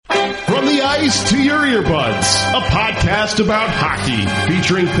the ice to your earbuds. A podcast about hockey,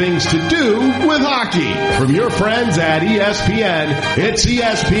 featuring things to do with hockey. From your friends at ESPN, it's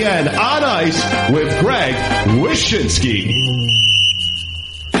ESPN on Ice with Greg Wyshynski.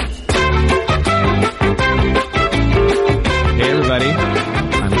 Hey everybody,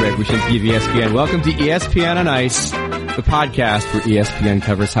 I'm Greg Wyshynski of ESPN. Welcome to ESPN on Ice, the podcast where ESPN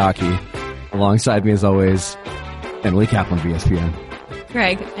covers hockey. Alongside me as always, Emily Kaplan of ESPN.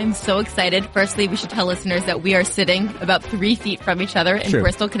 Greg, I'm so excited. Firstly, we should tell listeners that we are sitting about 3 feet from each other in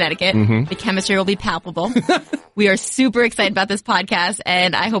Bristol, Connecticut. Mm-hmm. The chemistry will be palpable. We are super excited about this podcast,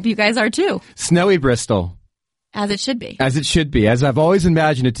 and I hope you guys are too. Snowy Bristol. As it should be. As it should be. As I've always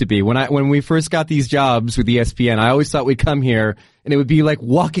imagined it to be. When we first got these jobs with ESPN, I always thought we'd come here and it would be like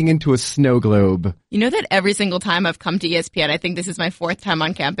walking into a snow globe. You know that every single time I've come to ESPN, I think this is my 4th time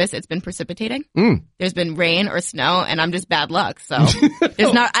on campus, it's been precipitating. There's been rain or snow, and I'm just bad luck. So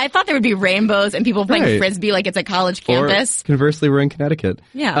there's not. I thought there would be rainbows and people playing frisbee like it's a college campus. Or conversely, we're in Connecticut.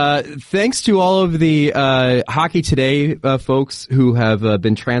 Yeah. Thanks to all of the Hockey Today folks who have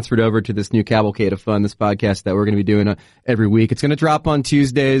been transferred over to this new cavalcade of fun, this podcast that we're going to be doing every week. It's going to drop on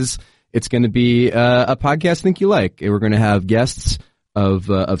Tuesdays. It's going to be a podcast I think you like. We're going to have guests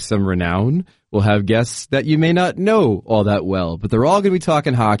of some renown. We'll have guests that you may not know all that well, but they're all going to be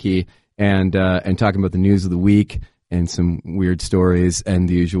talking hockey and talking about the news of the week and some weird stories and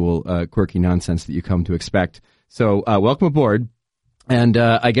the usual quirky nonsense that you come to expect. So welcome aboard. And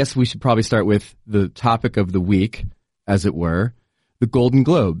I guess we should probably start with the topic of the week, as it were, the Golden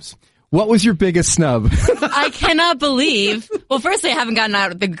Globes. What was your biggest snub? I cannot believe. Well, firstly, I haven't gotten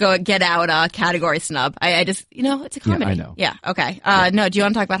out the Get Out category snub. I just, it's a comedy. Yeah, I know. Yeah, okay. No, do you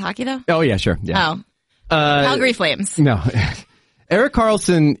want to talk about hockey, though? Oh, yeah, sure. Yeah. Oh. Calgary Flames. No. Erik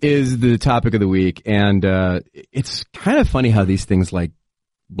Karlsson is the topic of the week, and it's kind of funny how these things,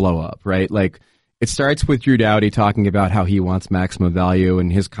 blow up, right? It starts with Drew Doughty talking about how he wants maximum value in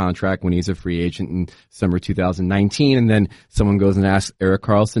his contract when he's a free agent in summer 2019. And then someone goes and asks Erik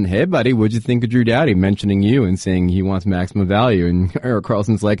Karlsson, hey, buddy, what'd you think of Drew Doughty mentioning you and saying he wants maximum value? And Erik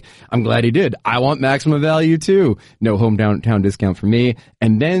Karlsson's like, I'm glad he did. I want maximum value too. No hometown discount for me.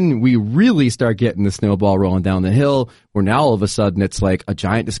 And then we really start getting the snowball rolling down the hill where now all of a sudden it's like a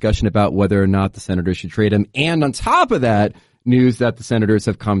giant discussion about whether or not the Senators should trade him. And on top of that, news that the Senators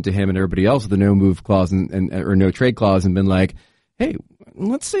have come to him and everybody else with a no move clause or no trade clause and been like, hey,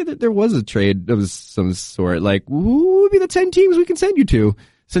 let's say that there was a trade of some sort. Who would be the 10 teams we can send you to?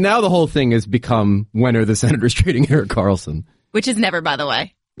 So now the whole thing has become, when are the Senators trading Erik Karlsson? Which is never, by the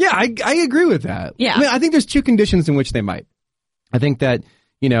way. Yeah, I agree with that. Yeah. I mean, I think there's 2 conditions in which they might. I think that,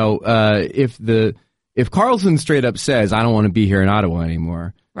 if Karlsson straight up says, I don't want to be here in Ottawa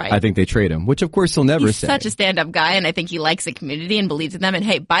anymore, right, I think they trade him, which of course he'll never say. He's such a stand-up guy, and I think he likes the community and believes in them. And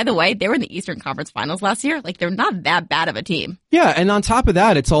hey, by the way, they were in the Eastern Conference Finals last year. They're not that bad of a team. Yeah, and on top of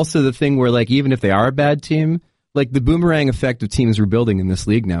that, it's also the thing where, even if they are a bad team, the boomerang effect of teams rebuilding in this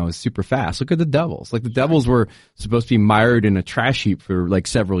league now is super fast. Look at the Devils. The Devils were supposed to be mired in a trash heap for,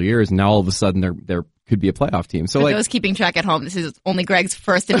 several years, and now all of a sudden they're could be a playoff team. So, for those keeping track at home, this is only Greg's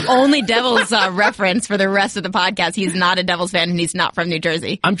first and only Devils reference for the rest of the podcast. He's not a Devils fan, and he's not from New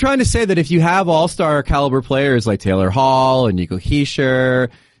Jersey. I'm trying to say that if you have all-star caliber players like Taylor Hall and Nico Hischier,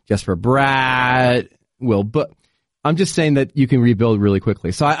 Jesper Bratt, but I'm just saying that you can rebuild really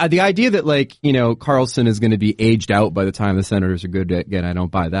quickly. So the idea that Karlsson is going to be aged out by the time the Senators are good again, I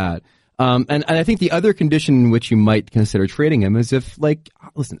don't buy that. And I think the other condition in which you might consider trading him is if,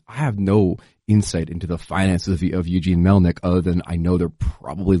 listen, I have no insight into the finances of Eugene Melnyk other than I know they're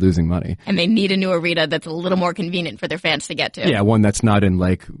probably losing money. And they need a new arena that's a little more convenient for their fans to get to. Yeah, one that's not in,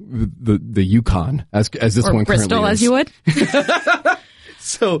 the Yukon, as this or one Bristol, currently is. as you would.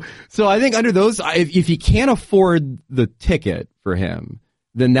 So I think under those, if you can't afford the ticket for him,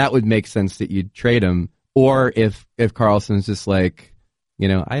 then that would make sense that you'd trade him. Or if Karlsson's just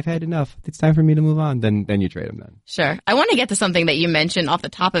I've had enough. It's time for me to move on. Then you trade him then. Sure. I want to get to something that you mentioned off the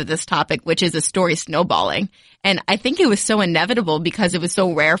top of this topic, which is a story snowballing. And I think it was so inevitable because it was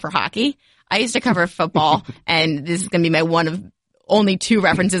so rare for hockey. I used to cover football, and this is going to be my one of only 2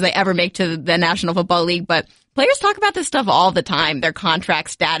 references I ever make to the National Football League. But players talk about this stuff all the time, their contract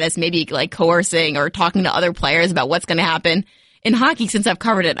status, maybe coercing or talking to other players about what's going to happen. In hockey, since I've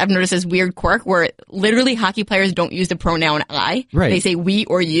covered it, I've noticed this weird quirk where literally hockey players don't use the pronoun I. Right. They say we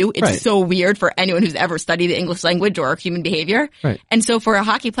or you. It's so weird for anyone who's ever studied the English language or human behavior. Right. And so for a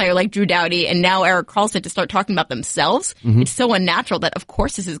hockey player like Drew Doughty and now Erik Karlsson to start talking about themselves, it's so unnatural that of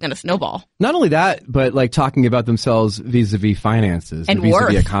course this is going to snowball. Not only that, but like talking about themselves vis-a-vis finances and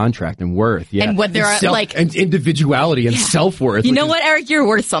vis-a-vis worth. a contract and worth. Yeah. And what they're like. And individuality and self-worth. You know what, Eric? You're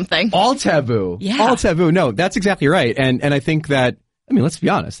worth something. All taboo. Yeah. All taboo. No, that's exactly right. And I think that, I mean, let's be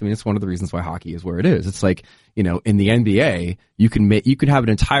honest. I mean, it's one of the reasons why hockey is where it is. It's like, you know, in the NBA, you could have an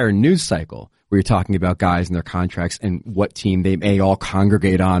entire news cycle where you're talking about guys and their contracts and what team they may all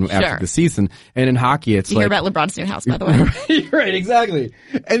congregate on after the season. And in hockey, it's you like. hear about LeBron's new house, by the way. Right, exactly.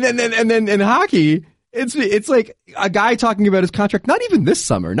 And then in hockey, it's like a guy talking about his contract, not even this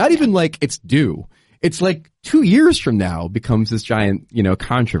summer, not even like it's due. It's like 2 years from now becomes this giant, you know,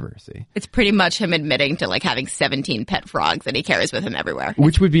 controversy. It's pretty much him admitting to like having 17 pet frogs that he carries with him everywhere.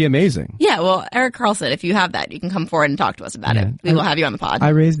 Which would be amazing. Yeah, well, Erik Karlsson, if you have that, you can come forward and talk to us about it. We will have you on the pod. I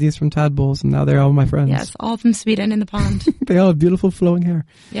raised these from tadpoles and now they're all my friends. Yes, all from Sweden in the pond. They all have beautiful flowing hair.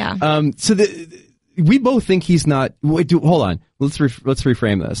 Yeah. So we both think he's not. Hold on. Let's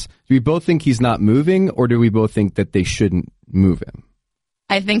reframe this. Do we both think he's not moving, or do we both think that they shouldn't move him?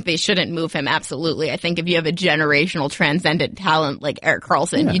 I think they shouldn't move him, absolutely. I think if you have a generational transcendent talent like Erik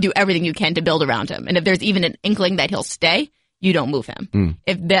Karlsson, you do everything you can to build around him. And if there's even an inkling that he'll stay, you don't move him.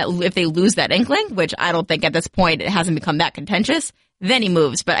 If they lose that inkling, which I don't think at this point it hasn't become that contentious, then he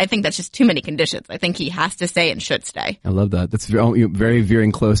moves. But I think that's just too many conditions. I think he has to stay and should stay. I love that. That's very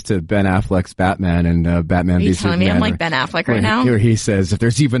veering close to Ben Affleck's Batman and Batman v Superman. Are you telling me I'm like Ben Affleck right now? Here he says, if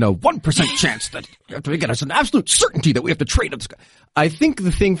there's even a 1% chance that we get us an absolute certainty that we have to trade him. I think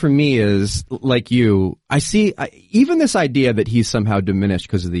the thing for me is, like you, I see even this idea that he's somehow diminished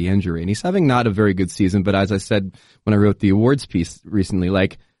because of the injury, and he's having not a very good season. But as I said when I wrote the awards piece recently,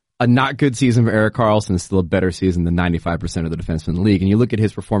 like, a not good season for Erik Karlsson is still a better season than 95% of the defensemen in the league. And you look at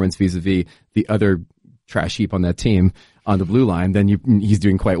his performance vis-a-vis the other trash heap on that team on the blue line, then he's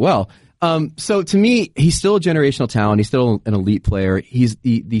doing quite well. So to me, he's still a generational talent. He's still an elite player. He's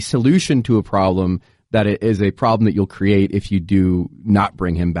the solution to a problem that it is a problem that you'll create if you do not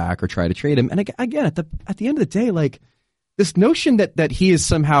bring him back or try to trade him. And again, at the end of the day, like, this notion that he is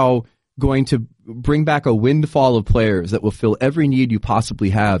somehow going to bring back a windfall of players that will fill every need you possibly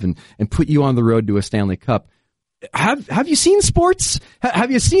have and put you on the road to a Stanley Cup. Have you seen sports?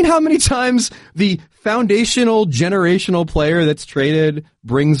 Have you seen how many times the foundational generational player that's traded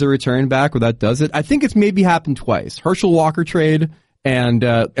brings a return back or that does it? I think it's maybe happened twice. Herschel Walker trade and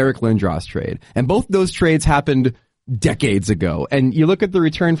Eric Lindros trade. And both those trades happened decades ago. And you look at the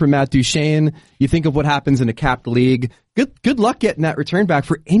return for Matt Duchene, you think of what happens in a capped league. Good luck getting that return back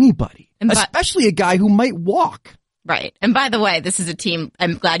for anybody, especially a guy who might walk. Right. And by the way, this is a team,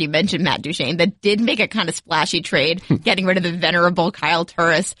 I'm glad you mentioned Matt Duchene, that did make a kind of splashy trade, getting rid of the venerable Kyle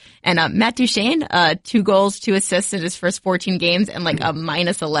Turris. And Matt Duchene, 2 goals, 2 assists in his first 14 games and like a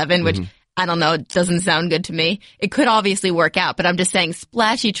 -11, which I don't know, doesn't sound good to me. It could obviously work out, but I'm just saying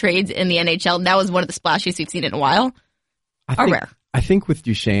splashy trades in the NHL, that was one of the splashiest we've seen in a while, are rare. I think with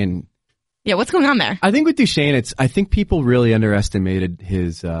Duchene. Yeah, what's going on there? I think with Duchene, I think people really underestimated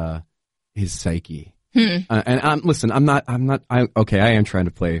his psyche. And listen, I am trying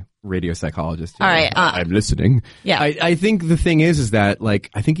to play radio psychologist here. All right. I'm listening. Yeah. I think the thing is that,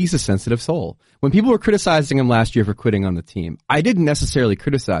 like, I think he's a sensitive soul. When people were criticizing him last year for quitting on the team, I didn't necessarily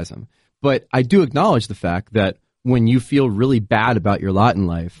criticize him, but I do acknowledge the fact that when you feel really bad about your lot in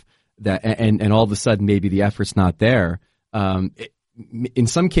life, that and all of a sudden maybe the effort's not there, in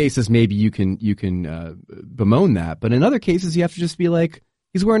some cases maybe you can bemoan that, but in other cases you have to just be like,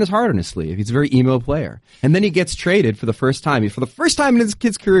 he's wearing his heart on his sleeve. He's a very emo player. And then he gets traded for the first time. For the first time in his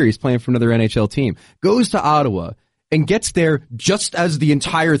kid's career, he's playing for another NHL team. Goes to Ottawa and gets there just as the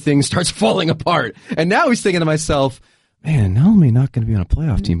entire thing starts falling apart. And now he's thinking to myself, man, not only not going to be on a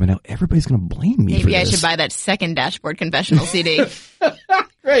playoff team, but now everybody's going to blame me for this. Maybe I should buy that second Dashboard Confessional CD.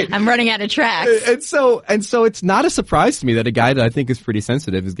 Great. I'm running out of tracks. And so it's not a surprise to me that a guy that I think is pretty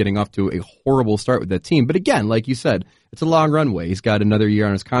sensitive is getting off to a horrible start with that team. But again, like you said, it's a long runway. He's got another year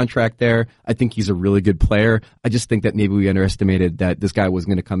on his contract there. I think he's a really good player. I just think that maybe we underestimated that this guy was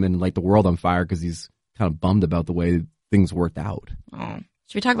going to come in and light the world on fire because he's kind of bummed about the way things worked out. Oh.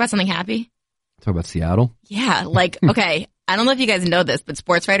 Should we talk about something happy? Talk about Seattle? Yeah, like, okay, I don't know if you guys know this, but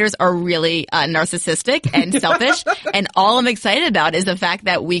sports writers are really narcissistic and selfish. And all I'm excited about is the fact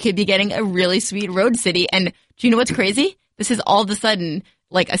that we could be getting a really sweet road city. And do you know what's crazy? This is all of a sudden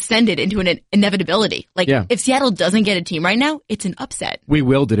like ascended into an inevitability. Like if Seattle doesn't get a team right now, it's an upset. We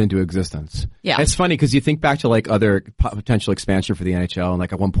willed it into existence. Yeah. It's funny because you think back to like other potential expansion for the NHL, and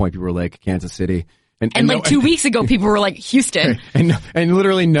like at one point people were like Kansas City. And like 2 weeks ago, people were like, Houston. And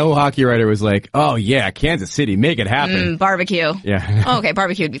literally no hockey writer was like, oh yeah, Kansas City, make it happen. Barbecue. Yeah. Oh, okay,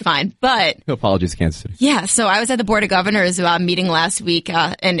 barbecue would be fine. But no apologies to Kansas City. Yeah, so I was at the Board of Governors meeting last week,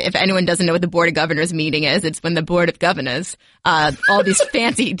 and if anyone doesn't know what the Board of Governors meeting is, it's when the Board of Governors, all these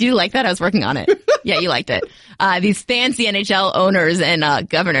fancy, do you like that? I was working on it. Yeah, you liked it. These fancy NHL owners and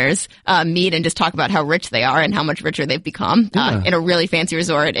governors meet and just talk about how rich they are and how much richer they've become in a really fancy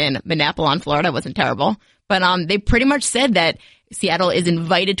resort in Manapulon, Florida. It wasn't terrible. But they pretty much said that Seattle is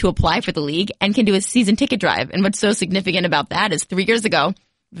invited to apply for the league and can do a season ticket drive. And what's so significant about that is 3 years ago,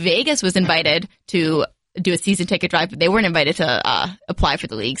 Vegas was invited to do a season ticket drive, but they weren't invited to apply for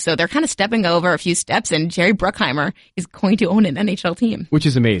the league. So they're kind of stepping over a few steps, and Jerry Bruckheimer is going to own an NHL team. Which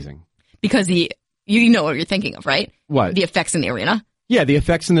is amazing. Because you know what you're thinking of, right? What? The effects in the arena. Yeah, the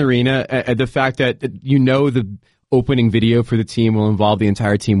effects in the arena, the fact that the opening video for the team will involve the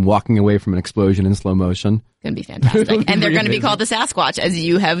entire team walking away from an explosion in slow motion. Going to be fantastic. And they're going to be called the Sasquatch, as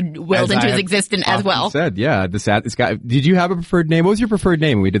you have willed into existence as well. Said, yeah. Did you have a preferred name? What was your preferred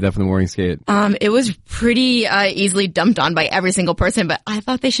name when we did that for the morning skate? It was pretty easily dumped on by every single person, but I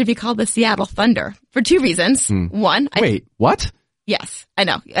thought they should be called the Seattle Thunder for two reasons. One, wait, what? Yes, I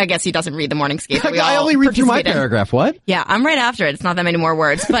know. I guess he doesn't read the morning skate. I only read through my paragraph. What? Yeah, I'm right after it. It's not that many more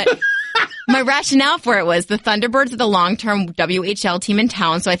words, but my rationale for it was the Thunderbirds are the long-term WHL team in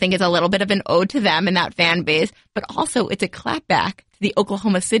town, so I think it's a little bit of an ode to them and that fan base, but also it's a clapback to the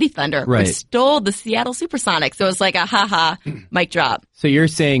Oklahoma City Thunder, who stole the Seattle Supersonics. So it's like a ha-ha mic drop. So you're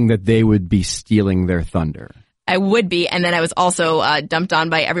saying that they would be stealing their thunder? I would be, and then I was also dumped on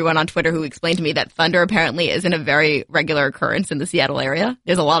by everyone on Twitter who explained to me that thunder apparently isn't a very regular occurrence in the Seattle area.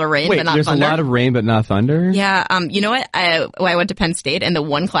 There's a lot of rain, but not thunder. There's a lot of rain, but not thunder? Yeah. You know what? I went to Penn State, and the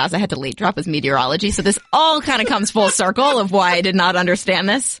one class I had to late drop was meteorology, so this all kind of comes full circle of why I did not understand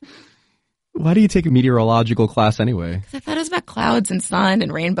this. Why do you take a meteorological class anyway? Because I thought it was about clouds and sun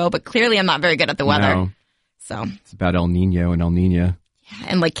and rainbow, but clearly I'm not very good at the weather. No. So it's about El Nino and El Nina. Yeah,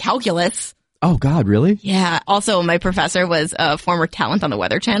 and like calculus. Oh, God, really? Yeah. Also, my professor was a former talent on the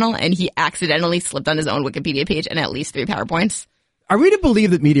Weather Channel, and he accidentally slipped on his own Wikipedia page and at least 3 PowerPoints. Are we to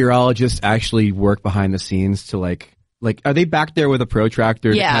believe that meteorologists actually work behind the scenes to like are they back there with a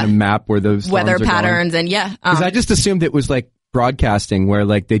protractor to kind of map where those weather patterns going? And because I just assumed it was like broadcasting where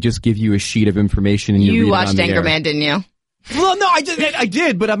like they just give you a sheet of information and you read watched it on the air. Anchorman, didn't you? Well, no, I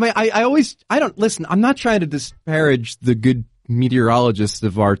did, but I don't listen. I'm not trying to disparage the good meteorologists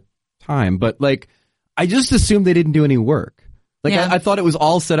of our time, but like I just assumed they didn't do any work. Like I thought it was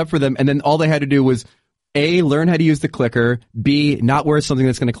all set up for them, and then all they had to do was A, learn how to use the clicker, B, not wear something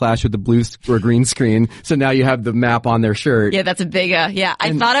that's going to clash with the blue or green screen, so now you have the map on their shirt. Yeah, that's a big, I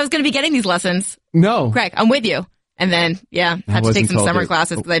thought I was going to be getting these lessons. No. Greg, I'm with you. And then, had to take some summer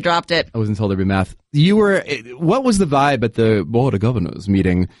classes because I dropped it. I wasn't told there'd be math. What was the vibe at the Board of Governors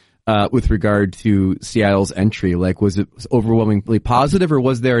meeting with regard to Seattle's entry? Like, was it overwhelmingly positive, or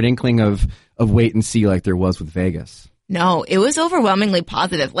was there an inkling of wait and see like there was with Vegas? No, it was overwhelmingly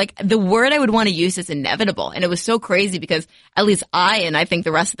positive. Like, the word I would want to use is inevitable. And it was so crazy because at least I think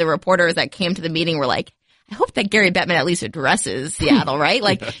the rest of the reporters that came to the meeting were like, I hope that Gary Bettman at least addresses Seattle, right?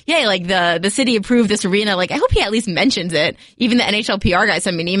 Like, like the city approved this arena. Like, I hope he at least mentions it. Even the NHL PR guy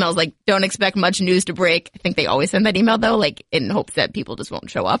sent me an email like, don't expect much news to break. I think they always send that email though, like in hopes that people just won't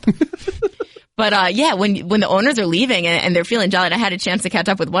show up. But when the owners are leaving and they're feeling jolly, and I had a chance to catch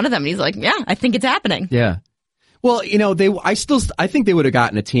up with one of them, and he's like, yeah, I think it's happening. Yeah. Well, I think they would have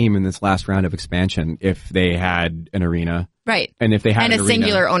gotten a team in this last round of expansion if they had an arena. Right. And if they had a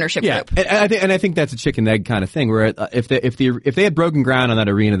singular ownership group. And I think that's a chicken egg kind of thing where if they had broken ground on that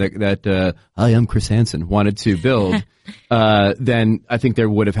arena that I am Chris Hansen wanted to build, then I think they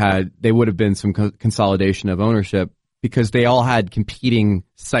would have been some consolidation of ownership because they all had competing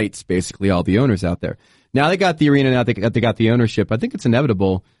sites, basically all the owners out there. Now they got the arena, now they got the ownership. I think it's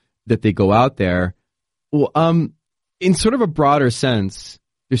inevitable that they go out there. Well, in sort of a broader sense,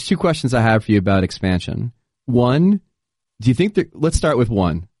 there's 2 questions I have for you about expansion. One, do you think let's start with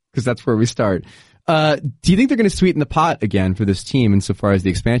one, because that's where we start. Do you think they're going to sweeten the pot again for this team insofar as the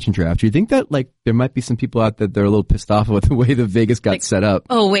expansion draft? Do you think that like there might be some people out there that are a little pissed off with the way the Vegas got set up?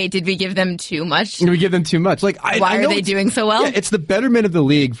 Oh wait, did we give them too much? Did we give them too much? Like, why are they doing so well? Yeah, it's the betterment of the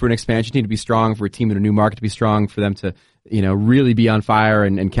league for an expansion team to be strong, for a team in a new market to be strong, for them to really be on fire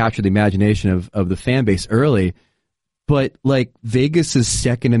and capture the imagination of the fan base early. But like Vegas is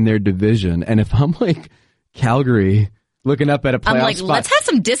second in their division, and if I'm like Calgary, looking up at a playoff I'm like, spot. let's have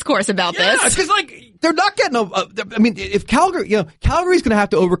some discourse about this. Because like they're not getting I mean, if Calgary, Calgary's going to have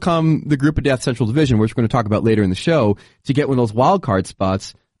to overcome the group of death Central Division, which we're going to talk about later in the show, to get one of those wild card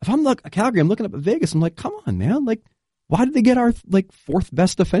spots. If I'm Calgary, I'm looking up at Vegas. I'm like, come on, man. Like, why did they get our fourth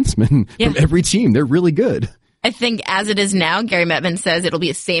best defenseman from every team? They're really good. I think as it is now, Gary Bettman says it'll be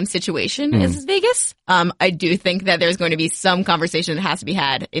the same situation as Vegas. I do think that there's going to be some conversation that has to be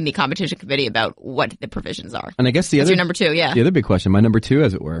had in the competition committee about what the provisions are. And I guess That's your number 2, yeah. The other big question, my number 2,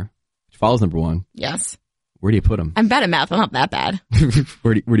 as it were, which follows number 1. Yes. Where do you put them? I'm bad at math. I'm not that bad.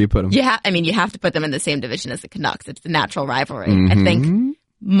 Where do you put them? You have to put them in the same division as the Canucks. It's the natural rivalry. I think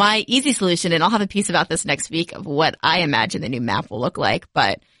my easy solution, and I'll have a piece about this next week of what I imagine the new map will look like,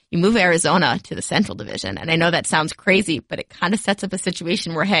 but you move Arizona to the Central Division. And I know that sounds crazy, but it kind of sets up a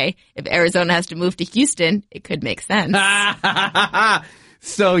situation where, hey, if Arizona has to move to Houston, it could make sense.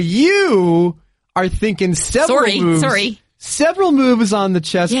 So you are thinking several moves on the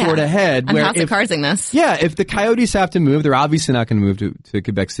chessboard ahead. I'm House of Cardsing this. Yeah, if the Coyotes have to move, they're obviously not going to move to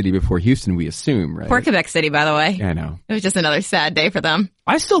Quebec City before Houston, we assume, right? Poor Quebec City, by the way. Yeah, I know. It was just another sad day for them.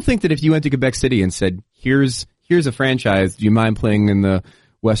 I still think that if you went to Quebec City and said, here's a franchise, do you mind playing in the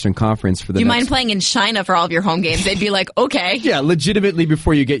Western Conference for the Do you mind playing in China for all of your home games? They'd be like, okay. Yeah, legitimately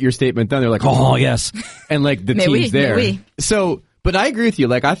before you get your statement done, they're like, oh, yes. And like the team's there. So, but I agree with you.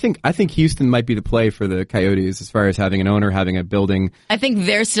 Like, I think Houston might be the play for the Coyotes as far as having an owner, having a building. I think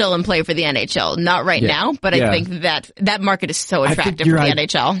they're still in play for the NHL. Not right now, but I think that market is so attractive for the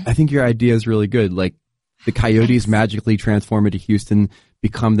NHL. I think your idea is really good. Like, the Coyotes magically transform into Houston,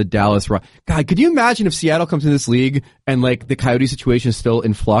 become the Dallas Rock. God, could you imagine if Seattle comes in this league and like the Coyote situation is still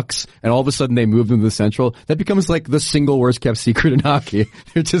in flux and all of a sudden they move them to the Central? That becomes like the single worst kept secret in hockey.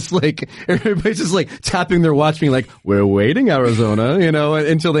 They're just like, everybody's just like tapping their watch being like, we're waiting Arizona,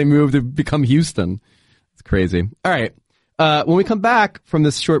 until they move to become Houston. It's crazy. All right. When we come back from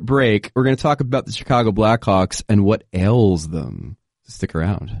this short break, we're going to talk about the Chicago Blackhawks and what ails them. So stick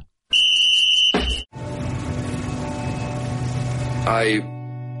around. I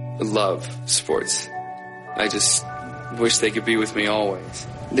love sports. I just wish they could be with me always.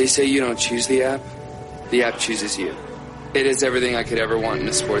 They say you don't choose the app chooses you. It is everything I could ever want in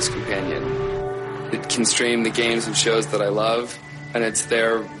a sports companion. It can stream the games and shows that I love, and it's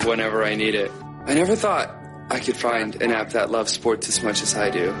there whenever I need it. I never thought I could find an app that loves sports as much as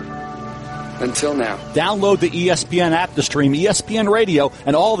I do. Until now. Download the ESPN app to stream ESPN Radio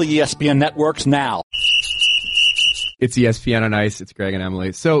and all the ESPN networks now. It's ESPN on Ice. It's Greg and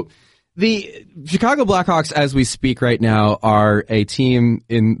Emily. So the Chicago Blackhawks, as we speak right now, are a team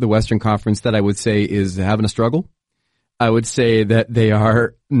in the Western Conference that I would say is having a struggle. I would say that they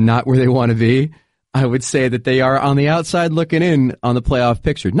are not where they want to be. I would say that they are on the outside looking in on the playoff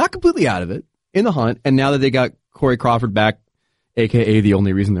picture. Not completely out of it, in the hunt. And now that they got Corey Crawford back, a.k.a. the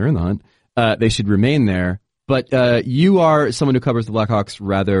only reason they're in the hunt, they should remain there. But you are someone who covers the Blackhawks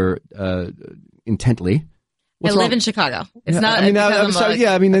rather intently. I live in Chicago. It's not.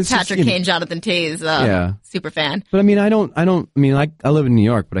 It's Patrick Kane, Jonathan Toews, super fan. But I mean, I live in New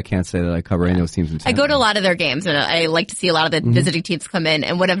York, but I can't say that I cover any of those teams in town. I go to a lot of their games, and I like to see a lot of the visiting teams come in.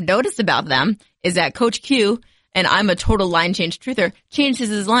 And what I've noticed about them is that Coach Q, and I'm a total line change truther, changes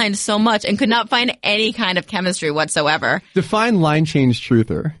his lines so much and could not find any kind of chemistry whatsoever. Define line change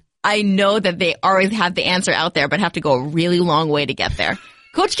truther. I know that they always have the answer out there, but have to go a really long way to get there.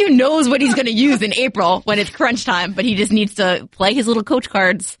 Coach Q knows what he's going to use in April when it's crunch time, but he just needs to play his little coach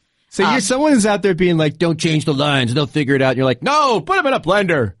cards. So you're someone who's out there being like, don't change the lines, they'll figure it out. And you're like, no, put them in a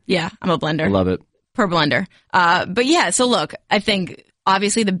blender. Yeah, I'm a blender. I love it. Per blender. But yeah, so look, I think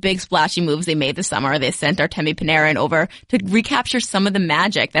obviously the big splashy moves they made this summer, they sent Artemi Panarin over to recapture some of the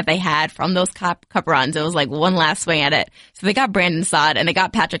magic that they had from those cup runs. It was like one last swing at it. So they got Brandon Saad and they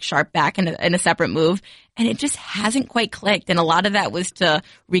got Patrick Sharp back in a separate move. And it just hasn't quite clicked. And a lot of that was to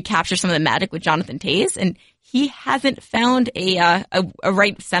recapture some of the magic with Jonathan Toews. And he hasn't found a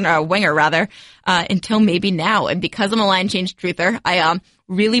right center, a winger rather, until maybe now. And because I'm a line change truther, I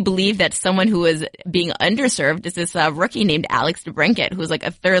really believe that someone who is being underserved is this rookie named Alex DeBrincat, who's like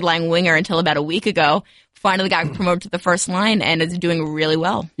a third line winger until about a week ago, finally got promoted to the first line and is doing really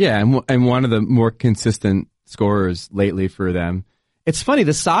well. Yeah, and one of the more consistent scorers lately for them. It's funny,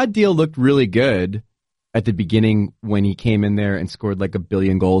 the Saad deal looked really good at the beginning when he came in there and scored like 1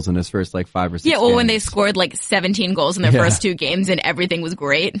 billion goals in his first like 5 or 6 games. When they scored like 17 goals in their first 2 games and everything was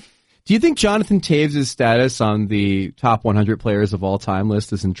great. Do you think Jonathan Toews' status on the top 100 players of all time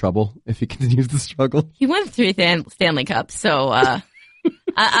list is in trouble if he continues to struggle? He won 3 Stanley Cups, so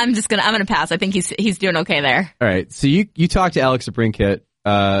I'm gonna pass. I think he's doing okay there. All right. So you talked to Alex DeBrincat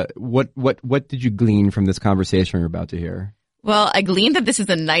What did you glean from this conversation we're about to hear? Well, I gleaned that this is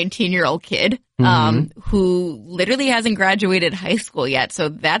a 19-year-old kid who literally hasn't graduated high school yet. So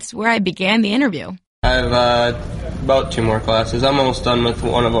that's where I began the interview. I have about 2 more classes. I'm almost done with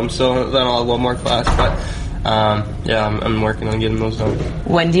one of them, so then I'll have 1 more class. But yeah, I'm working on getting those done.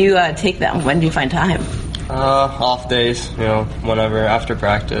 When do you take them? When do you find time? Off days, whenever after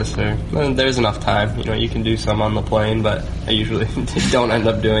practice. There's enough time. You can do some on the plane, but I usually don't end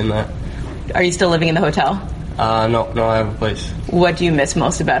up doing that. Are you still living in the hotel? No, I have a place. What do you miss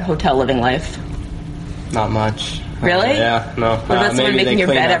most about hotel living life? Not much. Really? Yeah, no. What about someone making your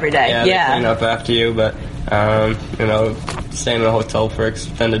bed every day? Yeah, they clean up after you, but, staying in a hotel for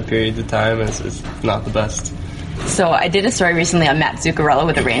extended periods of time is not the best. So I did a story recently on Matt Zuccarello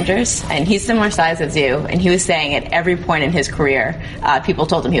with the Rangers, and he's similar size as you, and he was saying at every point in his career, people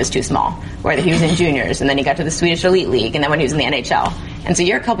told him he was too small, whether he was in juniors, and then he got to the Swedish Elite League, and then when he was in the NHL. And so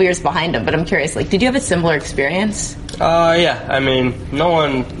you're a couple years behind him, but I'm curious, did you have a similar experience? Yeah. I mean,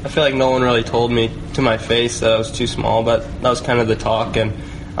 I feel like no one really told me to my face that I was too small, but that was kind of the talk, and,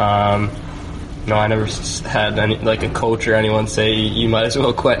 I never had a coach or anyone say, you might as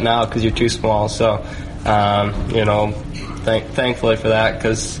well quit now because you're too small, so... thankfully for that,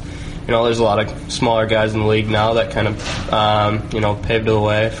 because there's a lot of smaller guys in the league now that kind of paved the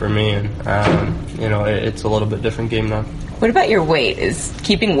way for me, and it's a little bit different game now. What about your weight? Is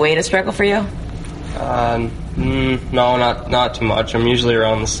keeping weight a struggle for you? No, not too much. I'm usually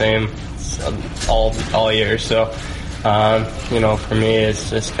around the same all year, so for me it's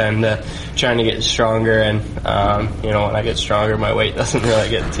just kind of trying to get stronger, and when I get stronger, my weight doesn't really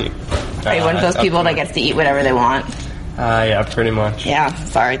get too. Are you one of those people that gets to eat whatever they want? Yeah, pretty much. Yeah,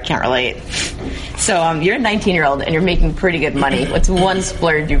 sorry, can't relate. So you're a 19-year-old and you're making pretty good money. What's one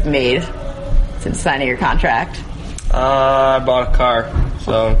splurge you've made since signing your contract? I bought a car,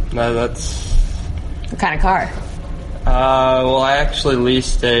 so that's... What kind of car? Well, I actually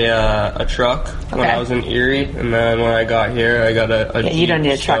leased a truck when I was in Erie, and then when I got here, I got a Jeep. You don't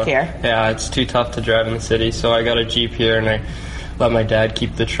need a truck here. Yeah, it's too tough to drive in the city, so I got a Jeep here, and I let my dad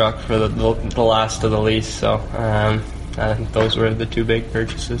keep the truck for the last of the lease, so I think those were the 2 big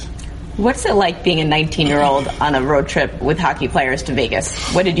purchases. What's it like being a 19-year-old on a road trip with hockey players to Vegas?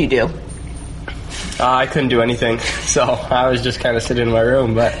 What did you do? I couldn't do anything, so I was just kind of sitting in my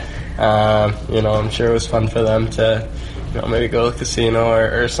room, but I'm sure it was fun for them to maybe go to the casino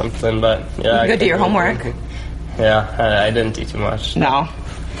or something, but yeah. You go do your homework? Yeah, I didn't do too much. No.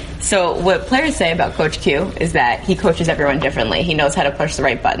 So what players say about Coach Q is that he coaches everyone differently. He knows how to push the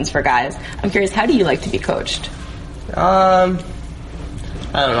right buttons for guys. I'm curious, how do you like to be coached? I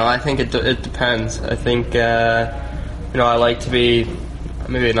don't know. I think it depends. I think, I like to be,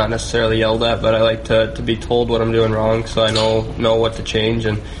 maybe not necessarily yelled at, but I like to be told what I'm doing wrong so I know what to change.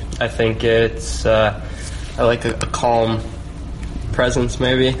 And I think it's, I like a calm presence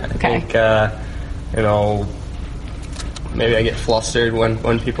maybe. I think, maybe I get flustered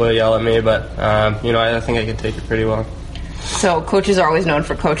when people yell at me, but, I think I can take it pretty well. So coaches are always known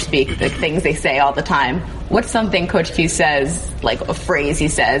for coach speak, the things they say all the time. What's something Coach Q says, like a phrase he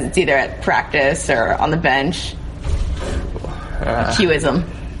says, it's either at practice or on the bench? Qism.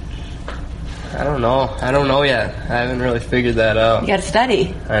 I don't know yet. I haven't really figured that out. You gotta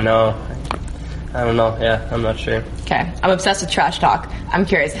study. I know. I don't know. Yeah, I'm not sure. Okay. I'm obsessed with trash talk. I'm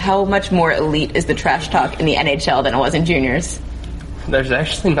curious, how much more elite is the trash talk in the NHL than it was in juniors? There's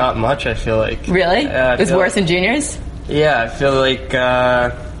actually not much, I feel like. Really? It's worse in juniors? Yeah, I feel like, I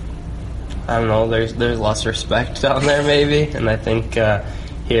don't know, there's less respect down there maybe, and I think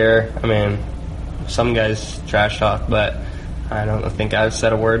here, some guys trash talk, but I don't think I've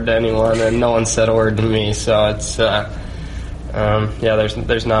said a word to anyone, and no one said a word to me, so it's,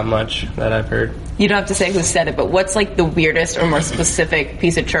 there's not much that I've heard. You don't have to say who said it, but what's like the weirdest or more specific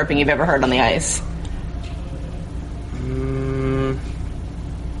piece of chirping you've ever heard on the ice?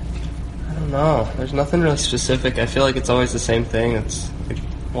 No, there's nothing really specific. I feel like it's always the same thing. It's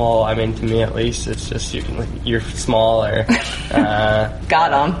to me at least, it's just you're small or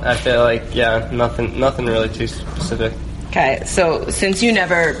got 'em. I feel like nothing really too specific. Okay, so since you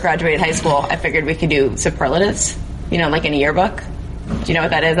never graduated high school, I figured we could do superlatives. Like in a yearbook. Do you know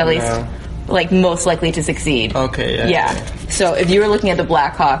what that is? At least, like most likely to succeed. Okay. Yeah. So if you were looking at the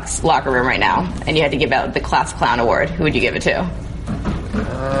Blackhawks locker room right now, and you had to give out the Class Clown Award, who would you give it to?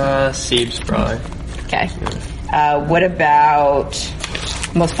 Siebes, probably. Okay. What about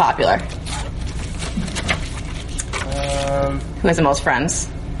most popular? Who has the most friends?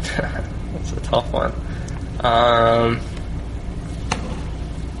 That's a tough one. I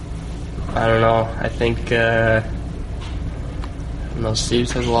don't know. I think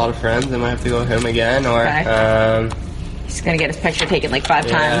Steve's has a lot of friends. I might have to go with him again, or he's gonna get his picture taken like 5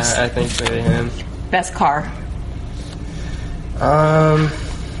 times. I think maybe him. Best car.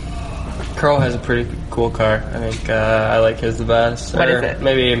 Crow has a pretty cool car. I think I like his the best. What is it?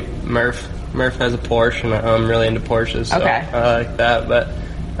 Maybe Murph. Murph has a Porsche, and I'm really into Porsches, so I like that. But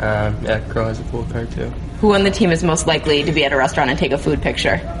Crow has a cool car too. Who on the team is most likely to be at a restaurant and take a food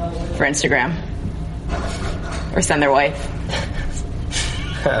picture for Instagram? Or send their wife?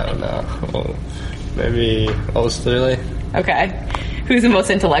 I don't know. Maybe Osterley. Okay. Who's the most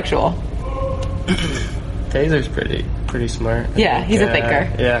intellectual? Taser's pretty smart. He's a thinker.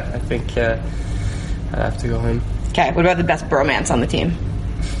 I think I'd have to go him. Okay, what about the best bromance on the team?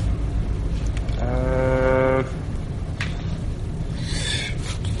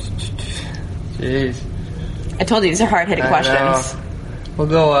 Jeez. I told you, these are hard-hitting questions. We'll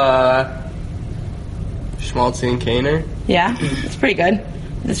go Schmaltzy and Kaner. Yeah, it's pretty good.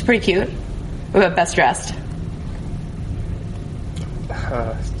 It's pretty cute. What about best dressed?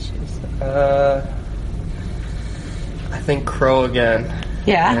 I think Crow again.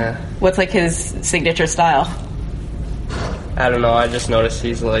 Yeah? What's like his signature style? I don't know. I just noticed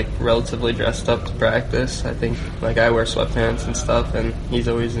he's like relatively dressed up to practice. I think like I wear sweatpants and stuff, and he's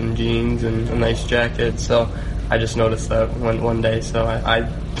always in jeans and a nice jacket. So I just noticed that one day. So I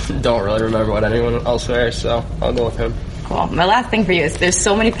don't really remember what anyone else wears. So I'll go with him. Cool. My last thing for you is there's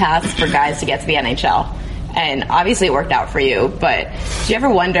so many paths for guys to get to the NHL. And obviously it worked out for you, but do you ever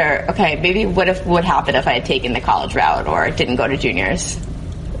wonder, okay, maybe what happened if I had taken the college route or didn't go to juniors?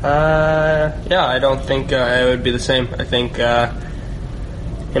 I don't think it would be the same. I think,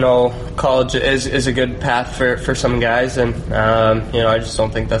 college is a good path for some guys, and, I just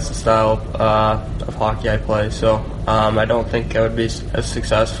don't think that's the style of hockey I play. So I don't think I would be as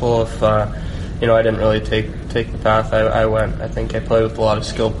successful if, I didn't really take the path I went. I think I played with a lot of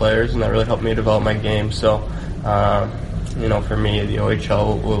skilled players, and that really helped me develop my game. So, for me, the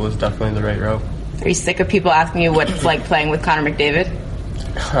OHL was definitely the right route. Are you sick of people asking you what it's like playing with Connor McDavid?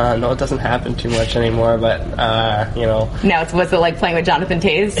 No, it doesn't happen too much anymore, but, Now, what's it like playing with Jonathan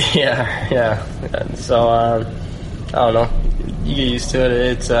Toews? Yeah. So, I don't know. You get used to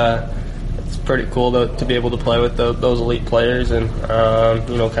it. It's pretty cool to be able to play with those elite players and,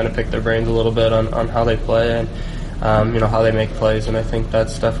 kind of pick their brains a little bit on how they play and, how they make plays. And I think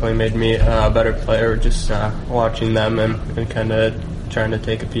that's definitely made me a better player, just watching them and kind of trying to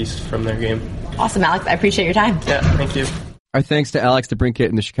take a piece from their game. Awesome, Alex. I appreciate your time. Yeah, thank you. Our thanks to Alex DeBrincat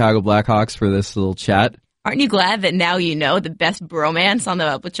and the Chicago Blackhawks for this little chat. Aren't you glad that now you know the best bromance on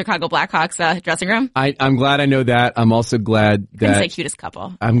the Chicago Blackhawks dressing room? I'm glad I know that. I'm also glad that... Couldn't say cutest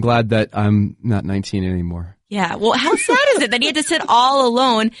couple. I'm glad that I'm not 19 anymore. Yeah. Well, how sad is it that he had to sit all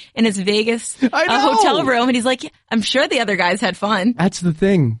alone in his Vegas hotel room, and he's like, I'm sure the other guys had fun. That's the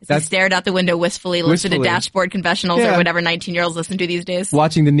thing. He stared out the window wistfully, listened to dashboard confessionals or whatever 19-year-olds listen to these days.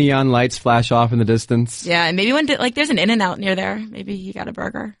 Watching the neon lights flash off in the distance. Yeah, and maybe there's an In-N-Out near there. Maybe he got a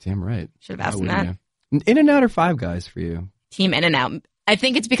burger. Damn right. Should have asked him that. In-N-Out or Five Guys for you? Team In-N-Out. I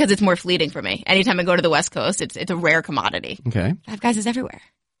think it's because it's more fleeting for me. Anytime I go to the West Coast, it's a rare commodity. Okay. Five Guys is everywhere.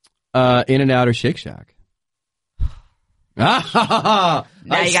 In-N-Out or Shake Shack? Now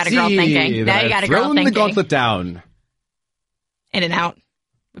you got a girl thinking. Now you got a girl thinking. Throwing the gauntlet down. In-N-Out.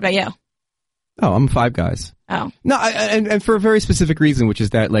 What about you? Oh, I'm Five Guys. Oh. No, and for a very specific reason, which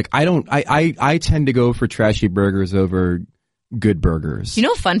is that, like, I tend to go for trashy burgers over good burgers. You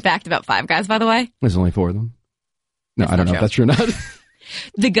know a fun fact about Five Guys, by the way? There's only 4 of them. No, I don't know if that's true or not.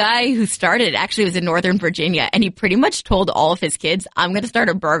 The guy who started it actually was in Northern Virginia, and he pretty much told all of his kids, I'm going to start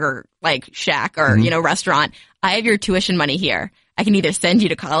a burger, shack or, restaurant. I have your tuition money here. I can either send you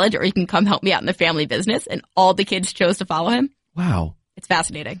to college or you can come help me out in the family business. And all the kids chose to follow him. Wow. It's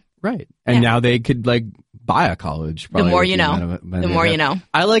fascinating. Right. And now they could, buy a college. The more you know. The more you know.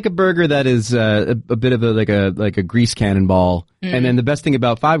 I like a burger that is a bit of a grease cannonball. Mm. And then the best thing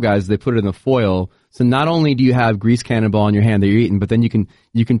about Five Guys is they put it in the foil. So not only do you have grease cannonball in your hand that you're eating, but then you can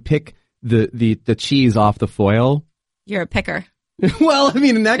pick the cheese off the foil. You're a picker. Well, I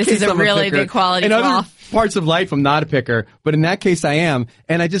mean, in that case, this is a really big quality in flaw. other parts of life, I'm not a picker, but in that case, I am.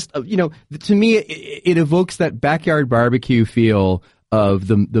 And I just, to me, it evokes that backyard barbecue feel of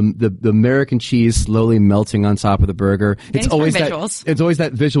the American cheese slowly melting on top of the burger. It's always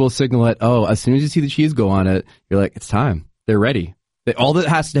that visual signal that, as soon as you see the cheese go on it, you're like, it's time. They're ready. All that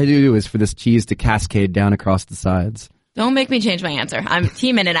has to do is for this cheese to cascade down across the sides. Don't make me change my answer. I'm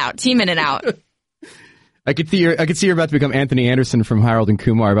team In-N-Out. Team In-N-Out. I could see you're about to become Anthony Anderson from Harold and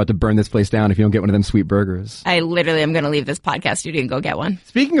Kumar, about to burn this place down if you don't get one of them sweet burgers. I literally am going to leave this podcast studio and go get one.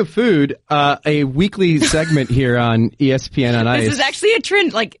 Speaking of food, a weekly segment here on ESPN on Ice. This is actually a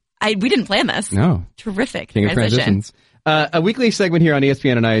trend. Like, we didn't plan this. No. Terrific King of transition. transitions. A weekly segment here on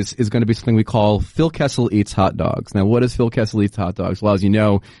ESPN on Ice is going to be something we call Phil Kessel Eats Hot Dogs. Now, what is Phil Kessel Eats Hot Dogs? Well, as you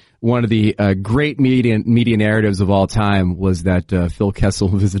know, one of the great media narratives of all time was that Phil Kessel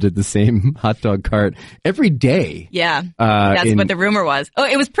visited the same hot dog cart every day. Yeah, that's what the rumor was. Oh,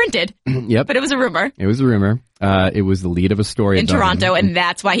 it was printed. Yep. But it was a rumor. It was a rumor. It was the lead of a story in Toronto, and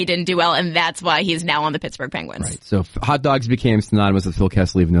that's why he didn't do well, and that's why he's now on the Pittsburgh Penguins. Right. So hot dogs became synonymous with Phil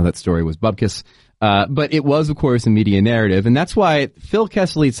Kessel, even though that story was bupkis. But it was, of course, a media narrative, and that's why Phil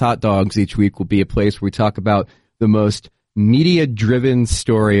Kessel Eats Hot Dogs each week will be a place where we talk about the most media-driven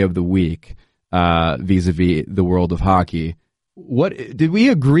story of the week, vis-a-vis the world of hockey. What did we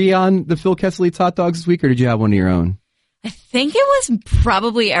agree on the Phil Kessel Eats Hot Dogs this week, or did you have one of your own? I think it was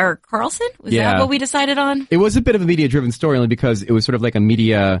probably Erik Karlsson. Was that what we decided on? It was a bit of a media-driven story, only because it was sort of like a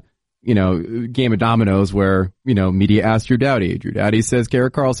media, game of dominoes where, media asked Drew Doughty. Drew Doughty says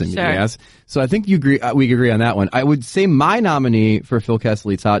Erik Karlsson. Media asks. So I think we agree on that one. I would say my nominee for Phil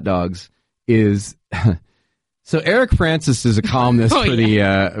Kessel Eats Hot Dogs is... So Eric Francis is a columnist for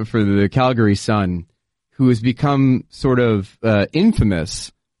the Calgary Sun, who has become sort of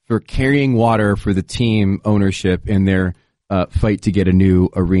infamous for carrying water for the team ownership in their fight to get a new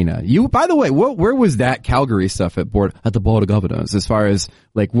arena. By the way, where was that Calgary stuff at the Board of Governors as far as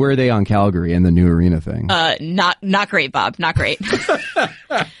like where are they on Calgary and the new arena thing? Not great, Bob. Not great.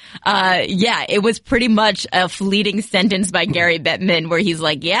 Yeah, it was pretty much a fleeting sentence by Gary Bettman where he's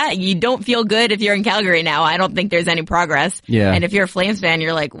like, yeah, you don't feel good if you're in Calgary now. I don't think there's any progress. Yeah. And if you're a Flames fan,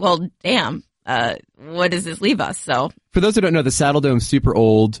 you're like, well, damn, what does this leave us? So. For those who don't know, the Saddle Dome's super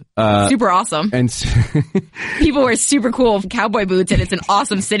old. Super awesome. And people wear super cool cowboy boots, and it's an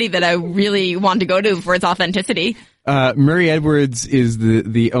awesome city that I really want to go to for its authenticity. Murray Edwards is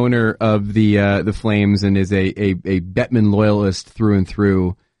the owner of the Flames and is a Bettman loyalist through and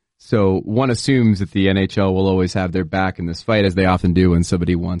through. So one assumes that the NHL will always have their back in this fight, as they often do when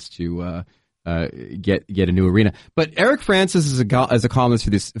somebody wants to get a new arena. But Eric Francis is a columnist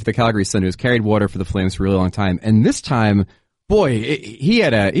for the Calgary Sun who's carried water for the Flames for a really long time, and this time, boy, he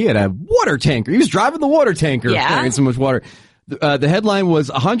had a water tanker. He was driving the water tanker, carrying so much water. The headline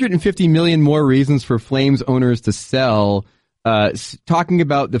was 150 million more reasons for Flames owners to sell. Talking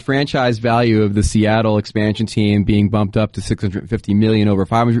about the franchise value of the Seattle expansion team being bumped up to 650 million over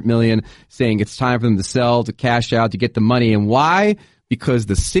 500 million, saying it's time for them to sell, to cash out, to get the money. And why? Because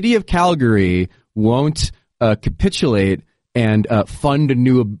the city of Calgary won't capitulate and fund a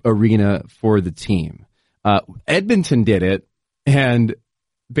new arena for the team. Edmonton did it, and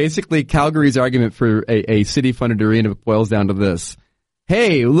basically Calgary's argument for a city-funded arena boils down to this.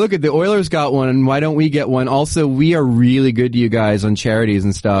 Hey, look at the Oilers got one, and why don't we get one? Also, we are really good to you guys on charities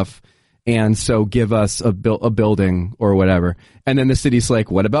and stuff, and so give us a building or whatever. And then the city's like,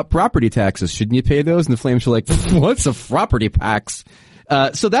 what about property taxes? Shouldn't you pay those? And the Flames are like, what's a property tax?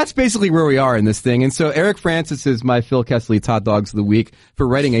 So that's basically where we are in this thing. And so Eric Francis is my Phil Kessel Eats Hot Dogs of the week for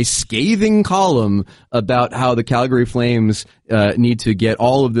writing a scathing column about how the Calgary Flames need to get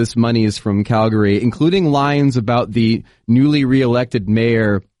all of this monies from Calgary, including lines about the newly reelected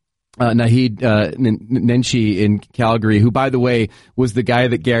mayor, Naheed Nenshi in Calgary, who, by the way, was the guy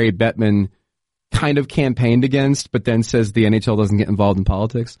that Gary Bettman kind of campaigned against, but then says the NHL doesn't get involved in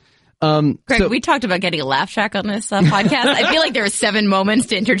politics. Greg, we talked about getting a laugh track on this podcast. I feel like there were 7 moments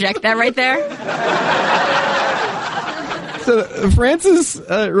to interject that right there. So Francis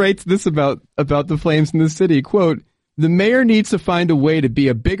writes this about the Flames in the city, quote, the mayor needs to find a way to be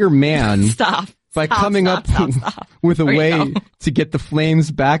a bigger man by coming up with a way to get the Flames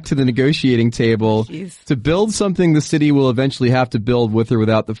back to the negotiating table to build something the city will eventually have to build with or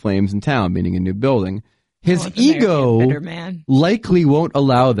without the Flames in town, meaning a new building. His ego likely won't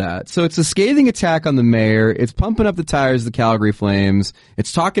allow that. So it's a scathing attack on the mayor. It's pumping up the tires of the Calgary Flames.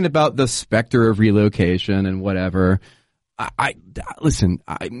 It's talking about the specter of relocation and whatever. Listen,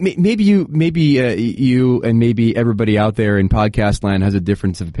 maybe you and maybe everybody out there in podcast land has a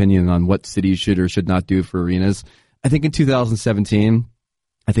difference of opinion on what cities should or should not do for arenas. I think in 2017,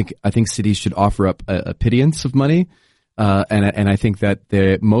 I think cities should offer up a pittance of money. And I think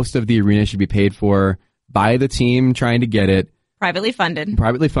that most of the arena should be paid for by the team trying to get it. Privately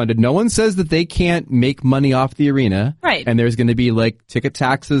funded. No one says that they can't make money off the arena. Right. And there's going to be like ticket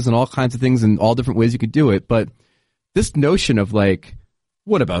taxes and all kinds of things and all different ways you could do it. But this notion of like,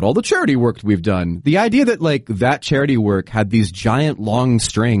 what about all the charity work we've done? The idea that like that charity work had these giant long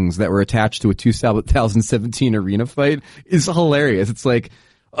strings that were attached to a 2017 arena fight is hilarious. It's like,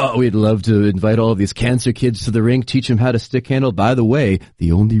 oh, we'd love to invite all of these cancer kids to the rink, teach them how to stick handle. By the way,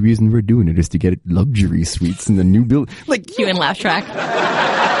 the only reason we're doing it is to get luxury suites in the new building. Like, Cue and laugh track.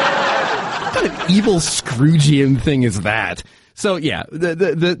 What kind of evil Scroogian thing is that? So yeah,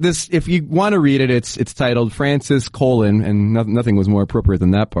 this, if you want to read it, it's titled Francis : and nothing was more appropriate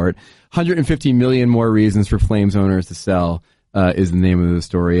than that part. 150 million more reasons for Flames owners to sell, is the name of the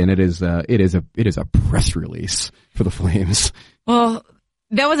story. And it is a press release for the Flames. Well,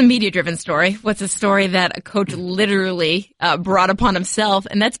 that was a media-driven story. What's a story that a coach literally brought upon himself,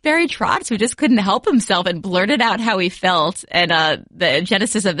 and that's Barry Trotz, who just couldn't help himself and blurted out how he felt. And the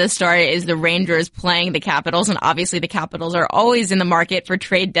genesis of this story is the Rangers playing the Capitals, and obviously the Capitals are always in the market for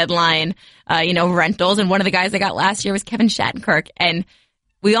trade deadline, rentals. And one of the guys they got last year was Kevin Shattenkirk, and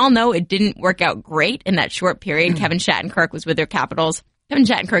we all know it didn't work out great in that short period. Kevin Shattenkirk was with their Capitals. Kevin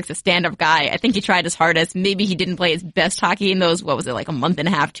Shattenkirk's a stand-up guy. I think he tried his hardest. Maybe he didn't play his best hockey in those, what was it, like a month and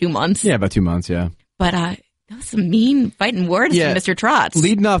a half, 2 months? Yeah, about 2 months, yeah. But that was some mean fighting words from Mr. Trotz.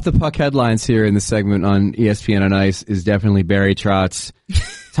 Leading off the puck headlines here in the segment on ESPN on Ice is definitely Barry Trotz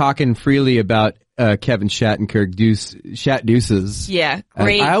talking freely about Kevin Shattenkirk, Shat Deuces. Yeah,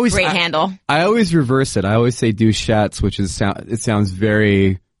 great handle. I always reverse it. I always say Deuce Shats, which is it sounds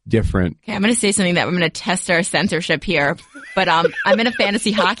very different. Okay, I'm going to say something that I'm going to test our censorship here. But I'm in a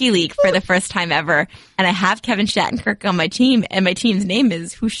fantasy hockey league for the first time ever, and I have Kevin Shattenkirk on my team, and my team's name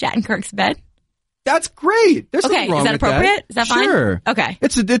is Who's Shattenkirk's Bed? That's great. There's okay, nothing wrong is that with appropriate? Is that fine? Sure. Okay.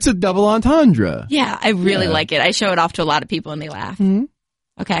 It's a double entendre. Yeah, I really like it. I show it off to a lot of people, and they laugh. Mm-hmm.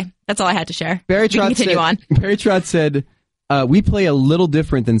 Okay, that's all I had to share. Barry Trotz said, we play a little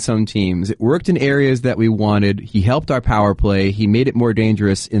different than some teams. It worked in areas that we wanted. He helped our power play. He made it more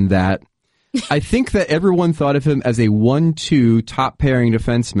dangerous in that. I think that everyone thought of him as a 1-2 top pairing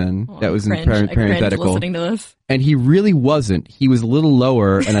defenseman. That was in parenthetical. Listening to this. And he really wasn't. He was a little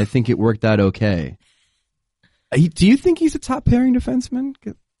lower, and I think it worked out okay. Do you think he's a top pairing defenseman?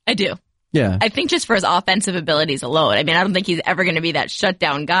 I do. Yeah. I think just for his offensive abilities alone. I mean, I don't think he's ever going to be that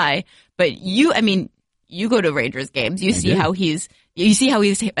shutdown guy. But you go to Rangers games. You see how he's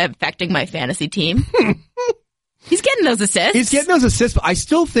affecting my fantasy team. He's getting those assists. But I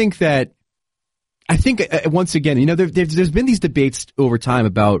still think that. I think once again, there's been these debates over time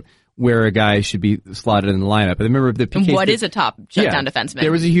about where a guy should be slotted in the lineup. I remember the PK. What is a top shutdown defenseman?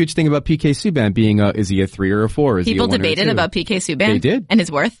 There was a huge thing about PK Subban being is he a 3 or a 4? People debated about PK Subban. They did, and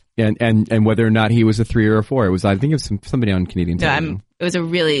his worth, and whether or not he was a 3 or a 4. It was, I think, it was somebody on Canadian television. It was a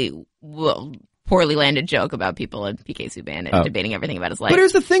really poorly landed joke about people and PK Subban and debating everything about his life. But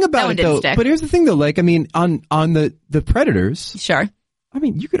here's the thing about it, though. But here's the thing, though. Like, I mean, on the Predators, sure. I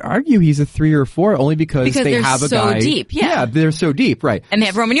mean, you could argue he's a 3 or a 4 only because they have a guy. They're so deep, yeah. They're so deep, right. And they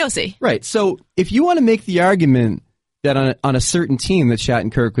have Roman Josi. Right. So if you want to make the argument that on a certain team that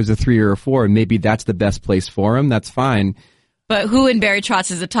Shattenkirk was a 3 or a 4, and maybe that's the best place for him, that's fine. But who in Barry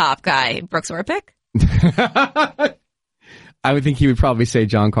Trotz is the top guy? Brooks Orpik? I would think he would probably say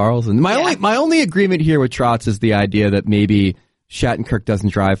John Carlson. My only agreement here with Trotz is the idea that maybe Shattenkirk doesn't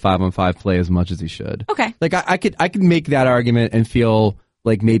drive 5-on-5 play as much as he should. Okay. Like I could make that argument and feel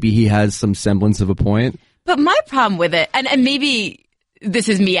like maybe he has some semblance of a point. But my problem with it, and maybe this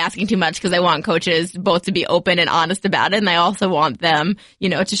is me asking too much because I want coaches both to be open and honest about it, and I also want them,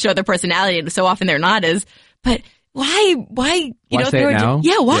 to show their personality, and so often they're not, but why, say it now?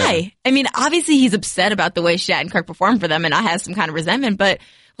 Yeah, why? Yeah. I mean, obviously he's upset about the way Shattenkirk performed for them, and I have some kind of resentment, but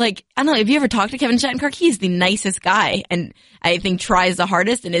like, I don't know, have you ever talked to Kevin Shattenkirk? He's the nicest guy, and I think tries the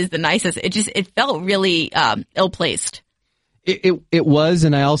hardest and is the nicest. It felt really ill-placed. It was,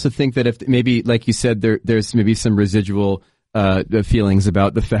 and I also think that if maybe, like you said, there's maybe some residual feelings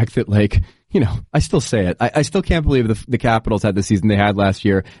about the fact that, like, I still say it. I still can't believe the Capitals had the season they had last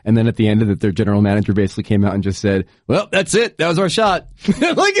year, and then at the end of it, their general manager basically came out and just said, "Well, that's it. That was our shot."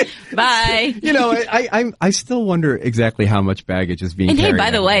 Like, bye. I still wonder exactly how much baggage is being. And carried hey,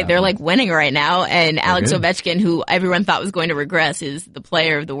 by the way, they're like winning right now, and Alex Ovechkin, who everyone thought was going to regress, is the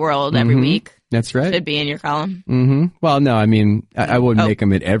player of the world every week. That's right. Should be in your column. Mm-hmm. Well, no, I mean, I wouldn't make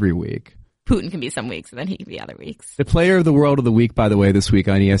him it every week. Putin can be some weeks, and then he can be other weeks. The player of the world of the week, by the way, this week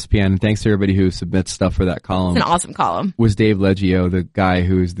on ESPN, and thanks to everybody who submits stuff for that column. It's an awesome column. Was Dave Leggio, the guy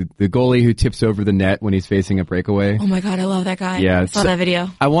who's the goalie who tips over the net when he's facing a breakaway. Oh my God, I love that guy. Yeah, I saw that video.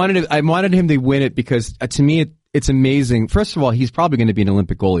 I wanted him to win it because to me it's amazing. First of all, he's probably going to be an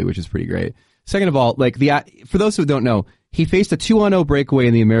Olympic goalie, which is pretty great. Second of all, like for those who don't know, he faced a 2-on-0 breakaway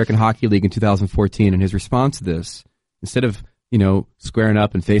in the American Hockey League in 2014, and his response to this, instead of squaring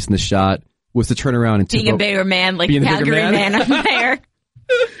up and facing the shot was to turn around and being a bigger man, like Calgary man up there.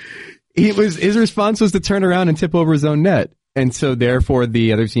 His response was to turn around and tip over his own net. And so therefore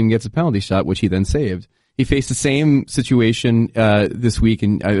the other team gets a penalty shot, which he then saved. He faced the same situation this week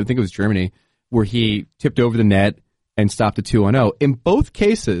in, I think it was Germany, where he tipped over the net and stopped a 2-0. In both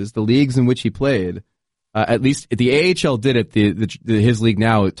cases, the leagues in which he played, at least the AHL did it, his league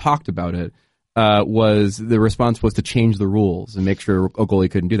now talked about it, the response was to change the rules and make sure a goalie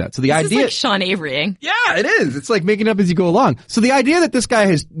couldn't do that. So the idea is like Sean Averying. Yeah, it is. It's like making up as you go along. So the idea that this guy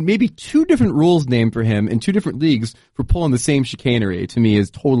has maybe 2 different rules named for him in 2 different leagues for pulling the same chicanery, to me, is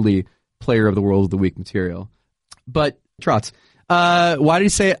totally player of the world of the week material. But Trotz, why did he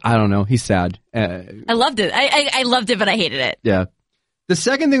say it? I don't know. He's sad. I loved it. I loved it, but I hated it. Yeah. The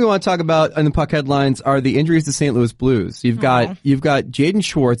second thing we want to talk about in the puck headlines are the injuries to St. Louis Blues. You've got Jaden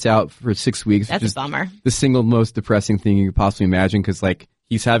Schwartz out for 6 weeks. That's a bummer. The single most depressing thing you could possibly imagine, because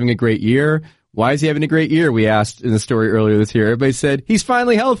he's having a great year. Why is he having a great year? We asked in the story earlier this year. Everybody said he's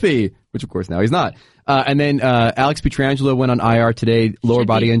finally healthy, which of course now he's not. And then Alex Pietrangelo went on IR today. Lower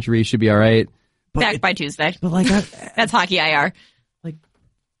body injury, should be all right. Back by Tuesday. But that's hockey IR.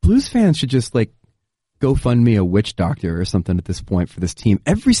 Blues fans should just go fund me a witch doctor or something at this point for this team.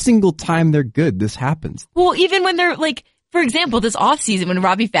 Every single time they're good, this happens. Well, even when they're for example, this offseason when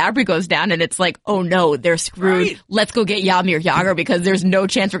Robbie Fabry goes down and it's oh no, they're screwed. Right. Let's go get Jaromir Jagr because there's no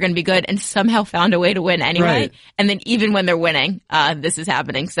chance we're going to be good, and somehow found a way to win anyway. Right. And then even when they're winning, this is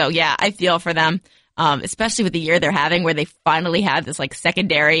happening. So yeah, I feel for them. Especially with the year they're having where they finally have this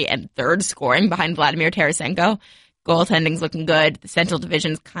secondary and third scoring behind Vladimir Tarasenko. Goaltending's looking good. The Central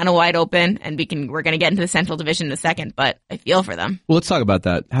Division's kind of wide open, and we're going to get into the Central Division in a second, but I feel for them. Well, let's talk about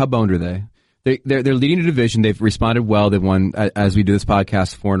that. How boned are they? They're leading the division. They've responded well. They've won, as we do this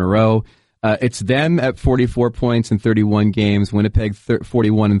podcast, 4 in a row. It's them at 44 points in 31 games. Winnipeg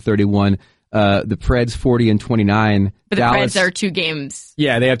 41 and 31. The Preds 40 and 29. But the Dallas, Preds are 2 games.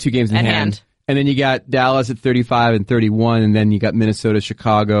 Yeah, they have 2 games in hand. And then you got Dallas at 35 and 31, and then you got Minnesota,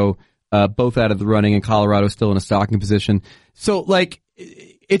 Chicago, both out of the running, and Colorado still in a stocking position. So,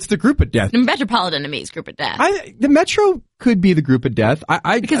 it's the group of death. The Metropolitan to me is group of death. The Metro could be the group of death.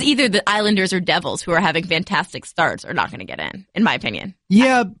 Because either the Islanders or Devils, who are having fantastic starts, are not going to get in my opinion.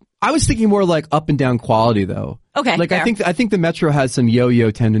 Yeah, I was thinking more up and down quality, though. Okay, fair. I think the Metro has some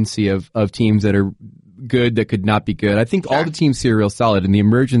yo-yo tendency of teams that are good that could not be good. I think all the teams here are real solid, and the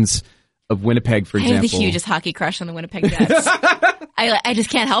emergence of Winnipeg, for example. I have the hugest hockey crush on the Winnipeg Jets. I just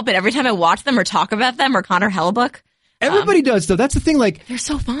can't help it. Every time I watch them or talk about them or Connor Hellebuck. Everybody does, though. That's the thing. They're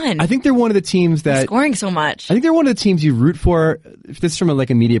so fun. I think they're one of the teams that... They're scoring so much. I think they're one of the teams you root for, if this is from a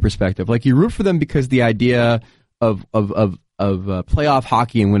media perspective. You root for them because the idea of playoff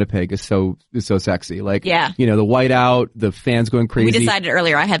hockey in Winnipeg is so sexy. The whiteout, the fans going crazy. We decided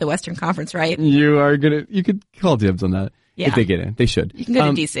earlier I had the Western Conference, right? You could call dibs on that. Yeah. If they get in. They should. You can go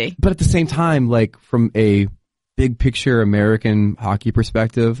to DC. But at the same time, from a big picture American hockey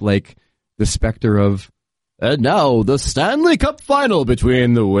perspective, the specter of, and now the Stanley Cup final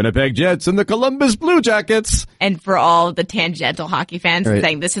between the Winnipeg Jets and the Columbus Blue Jackets. And for all the tangential hockey fans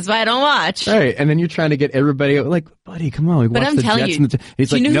saying, this is why I don't watch. Right. And then you're trying to get everybody buddy, come on. But I'm telling you. And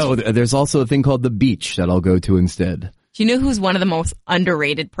he's no, there's also a thing called the beach that I'll go to instead. Do you know who's one of the most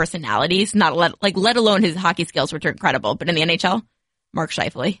underrated personalities? Let alone his hockey skills, which are incredible, but in the NHL? Mark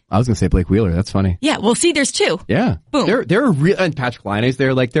Scheifele. I was going to say Blake Wheeler. That's funny. Yeah. Well, see, there's 2. Yeah. Boom. They're real, and Patrick Laine's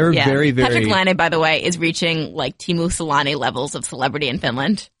there. They're very, very. Patrick Laine, by the way, is reaching Teemu Selanne levels of celebrity in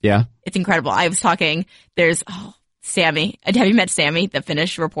Finland. Yeah. It's incredible. I was talking, there's, Sammy. Have you met Sammy, the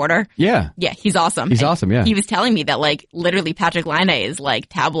Finnish reporter? Yeah. Yeah, he's awesome. He's awesome, yeah. He was telling me that, literally Patrick Laine is,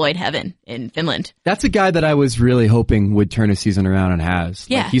 tabloid heaven in Finland. That's a guy that I was really hoping would turn his season around and has.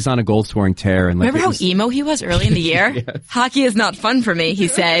 Yeah. He's on a goal-scoring tear. And remember how emo he was early in the year? Yes. Hockey is not fun for me, he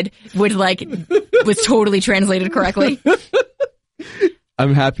said, was totally translated correctly.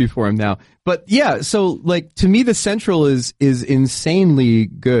 I'm happy for him now. But yeah, so to me the Central is insanely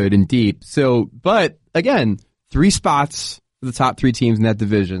good and deep. So, but again, 3 spots for the top 3 teams in that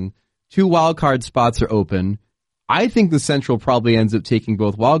division. 2 wildcard spots are open. I think the Central probably ends up taking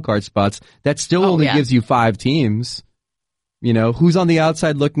both wildcard spots. That still only gives you 5 teams. Who's on the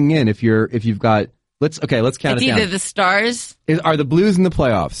outside looking in? If you've got, let's count it down. It's either the Stars. Are the Blues in the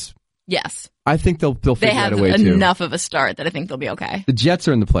playoffs? Yes. I think they'll figure out a way to. They have enough of a start that I think they'll be okay. The Jets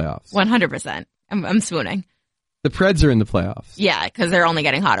are in the playoffs. 100%. I'm swooning. The Preds are in the playoffs. Yeah, because they're only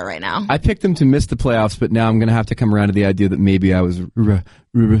getting hotter right now. I picked them to miss the playoffs, but now I'm going to have to come around to the idea that maybe I was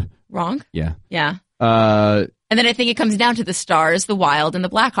wrong. Yeah. Yeah. And then I think it comes down to the Stars, the Wild, and the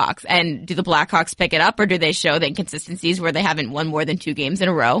Blackhawks. And do the Blackhawks pick it up, or do they show the inconsistencies where they haven't won more than 2 games in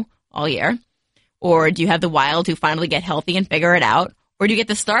a row all year? Or do you have the Wild who finally get healthy and figure it out? Or do you get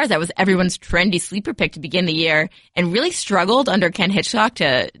the Stars that was everyone's trendy sleeper pick to begin the year and really struggled under Ken Hitchcock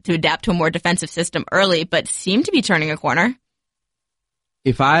to adapt to a more defensive system early, but seemed to be turning a corner?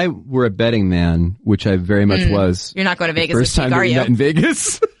 If I were a betting man, which I very much was. You're not going to Vegas first this week, time are we you? met in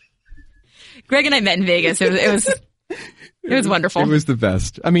Vegas. Greg and I met in Vegas. It was wonderful. It was the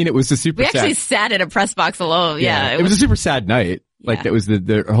best. I mean, it was a super We actually sat in a press box alone. Yeah. It was a super sad night. Like, that was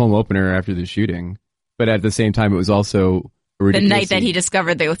the home opener after the shooting. But at the same time, it was also the night that he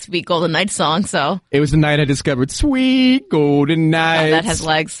discovered the Sweet Golden Night song. So it was the night I discovered Sweet Golden Night. Oh, that has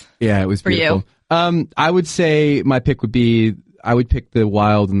legs. Yeah, it was beautiful. For you. I would say my pick would be, I would pick the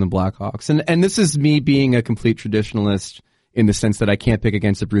Wild and the Blackhawks. And this is me being a complete traditionalist in the sense that I can't pick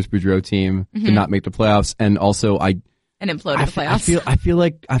against a Bruce Boudreau team to not make the playoffs. And also and implode in the playoffs. I feel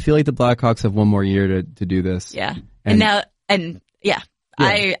like the Blackhawks have one more year to do this. Yeah.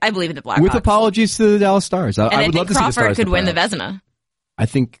 I believe in the Blackhawks. With apologies to the Dallas Stars. I would love to see the Stars. Crawford could win the Vezina. I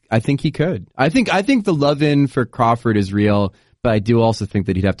think he could. I think the love in for Crawford is real, but I do also think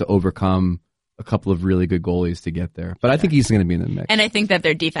that he'd have to overcome a couple of really good goalies to get there. But I think he's going to be in the mix. And I think that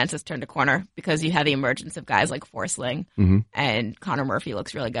their defense has turned a corner because you have the emergence of guys like Forsling and Connor Murphy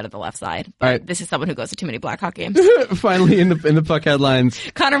looks really good at the left side. But all right. This is someone who goes to too many Blackhawk games. Finally, in the puck headlines,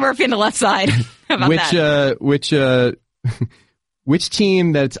 Connor Murphy on the left side. How about that? Which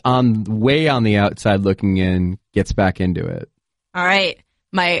team that's way on the outside looking in gets back into it? All right.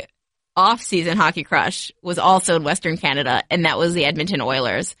 My off-season hockey crush was also in Western Canada, and that was the Edmonton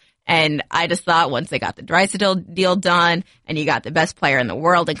Oilers. And I just thought once they got the Draisaitl deal done and you got the best player in the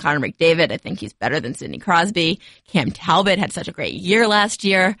world in Connor McDavid, I think he's better than Sidney Crosby. Cam Talbot had such a great year last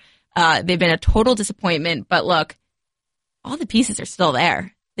year. They've been a total disappointment, but look, all the pieces are still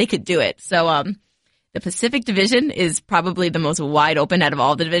there. They could do it. So, the Pacific Division is probably the most wide open out of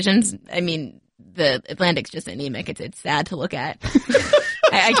all the divisions. I mean, the Atlantic's just anemic. It's sad to look at.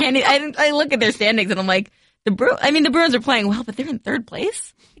 I can't. I look at their standings and I'm like, the Bruins are playing well, but they're in 3rd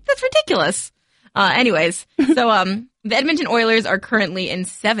place. That's ridiculous. Anyways, so the Edmonton Oilers are currently in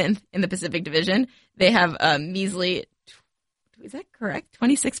 7th in the Pacific Division. They have a measly, is that correct?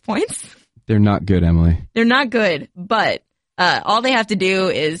 26 points. They're not good, Emily. They're not good, but all they have to do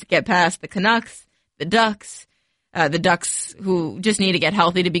is get past the Canucks, the Ducks who just need to get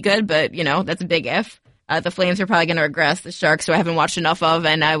healthy to be good, but that's a big if. The Flames are probably going to regress. The Sharks, who I haven't watched enough of,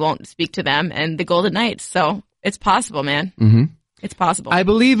 and I won't speak to them, and the Golden Knights. So it's possible, man. Mm-hmm. It's possible. I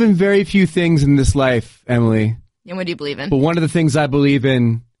believe in very few things in this life, Emily. And what do you believe in? But one of the things I believe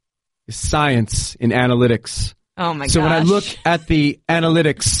in is science and analytics. Oh my gosh. So when I look at the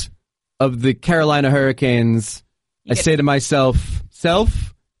analytics of the Carolina Hurricanes, I say to myself,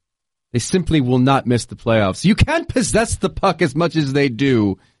 they simply will not miss the playoffs. You can't possess the puck as much as they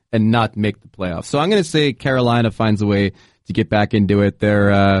do and not make the playoffs. So I'm going to say Carolina finds a way to get back into it.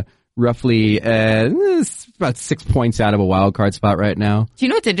 They're roughly about 6 points out of a wild card spot right now. Do you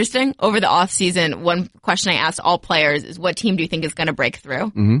know what's interesting? Over the offseason, one question I asked all players is, what team do you think is going to break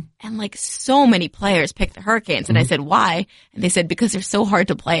through? Mm-hmm. And so many players picked the Hurricanes. And I said, why? And they said, because they're so hard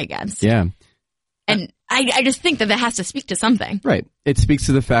to play against. Yeah. And I just think that has to speak to something. Right. It speaks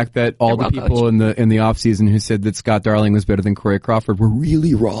to the fact that all the people in the offseason who said that Scott Darling was better than Corey Crawford were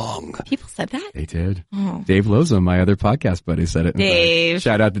really wrong. People said that? They did. Oh. Dave Loza, my other podcast buddy, said it. Dave.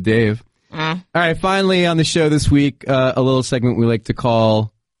 Shout out to Dave. All right, finally on the show this week, a little segment we like to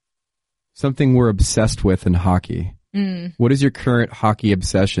call something we're obsessed with in hockey. What is your current hockey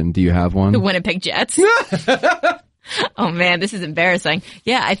obsession? Do you have one? The Winnipeg Jets. Oh man, this is embarrassing.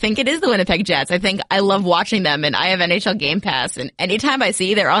 Yeah, I think it is the Winnipeg Jets. I think I love watching them, and I have NHL Game Pass, and anytime I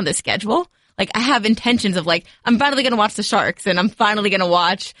see they're on the schedule, I have intentions of I'm finally going to watch the Sharks, and I'm finally going to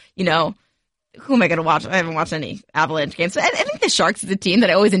watch, who am I going to watch? I haven't watched any Avalanche games. So I think the Sharks is a team that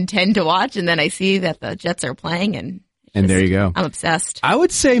I always intend to watch, and then I see that the Jets are playing, and there you go. I'm obsessed. I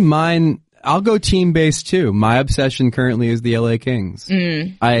would say mine, I'll go team-based too. My obsession currently is the LA Kings.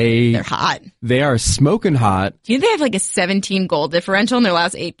 They're hot. They are smoking hot. Do you think they have a 17 goal differential in their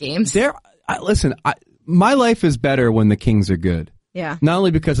last 8 games? My life is better when the Kings are good. Yeah. Not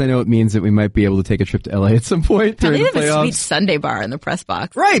only because I know it means that we might be able to take a trip to LA at some point during the playoffs. They have a sweet Sunday bar in the press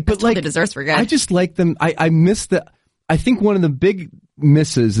box. Right, but the desserts were good. I just like them. I miss I think one of the big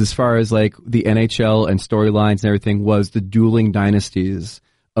misses as far as the NHL and storylines and everything was the dueling dynasties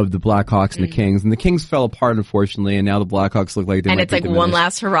of the Blackhawks and the Kings. And the Kings fell apart, unfortunately, and now the Blackhawks look like they and might it's like be one diminished.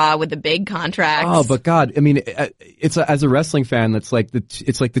 last hurrah with the big contracts. Oh, but God, I mean, it's as a wrestling fan, it's like the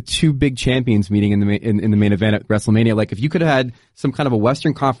two big champions meeting in the main event at WrestleMania. Like if you could have had some kind of a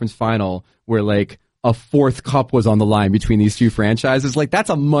Western Conference final where like a fourth cup was on the line between these two franchises, like that's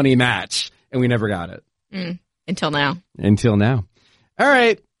a money match, and we never got it. Until now. All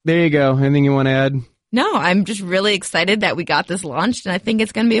right, there you go. Anything you want to add? No, I'm just really excited that we got this launched, and I think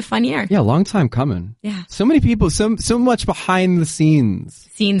it's going to be a fun year. Yeah, long time coming. Yeah. So many people, so much behind the scenes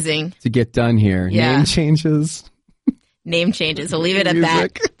Scenesing. to get done here. Yeah. Name changes. We'll leave it at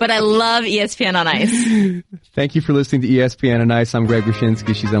Music. that. But I love ESPN on Ice. Thank you for listening to ESPN on Ice. I'm Greg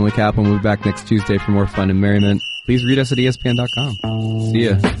Wyshynski. She's Emily Kaplan. We'll be back next Tuesday for more fun and merriment. Please read us at ESPN.com. See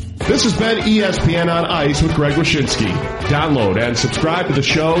ya. This has been ESPN on Ice with Greg Wyshynski. Download and subscribe to the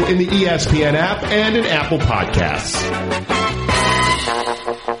show in the ESPN app and in Apple Podcasts.